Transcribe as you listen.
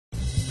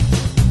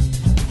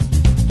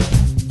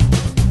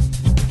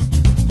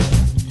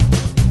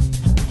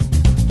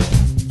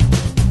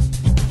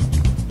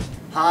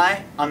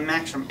I'm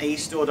Max from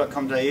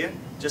eStore.com.au,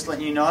 just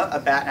letting you know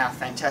about our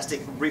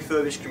fantastic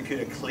refurbished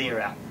computer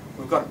Clearout.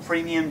 We've got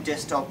premium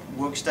desktop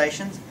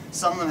workstations.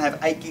 Some of them have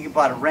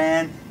 8GB of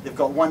RAM, they've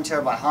got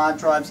 1TB hard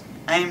drives,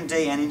 AMD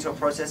and Intel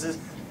processors,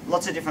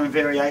 lots of different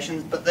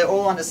variations, but they're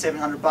all under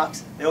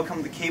 $700. They all come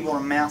with a keyboard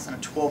and mouse and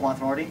a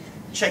 12-month warranty.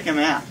 Check them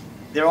out.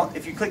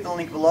 If you click the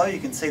link below, you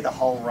can see the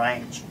whole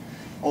range,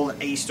 all at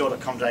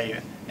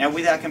eStore.com.au. Now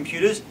with our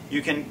computers,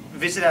 you can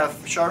visit our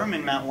showroom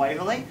in Mount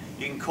Waverley,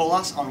 you can call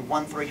us on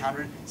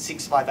 1300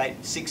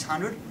 658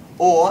 600,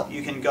 or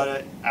you can go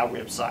to our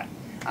website.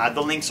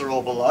 The links are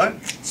all below.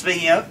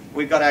 Speaking of,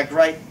 we've got our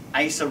great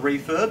Acer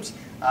Refurbs.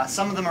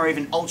 Some of them are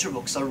even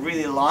Ultrabooks, so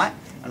really light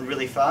and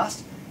really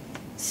fast.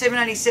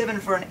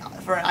 $787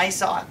 for an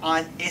Acer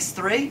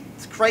S3,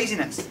 it's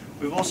craziness.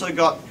 We've also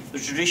got the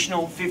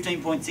traditional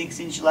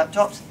 15.6-inch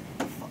laptops,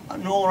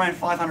 and all around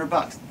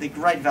 $500. They're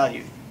great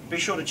value. Be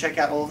sure to check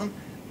out all of them.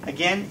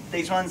 Again,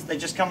 these ones, they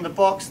just come in the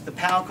box, the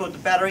power cord, the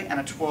battery, and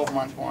a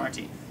 12-month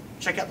warranty.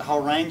 Check out the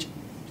whole range,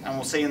 and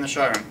we'll see you in the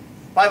showroom.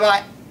 Bye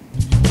bye.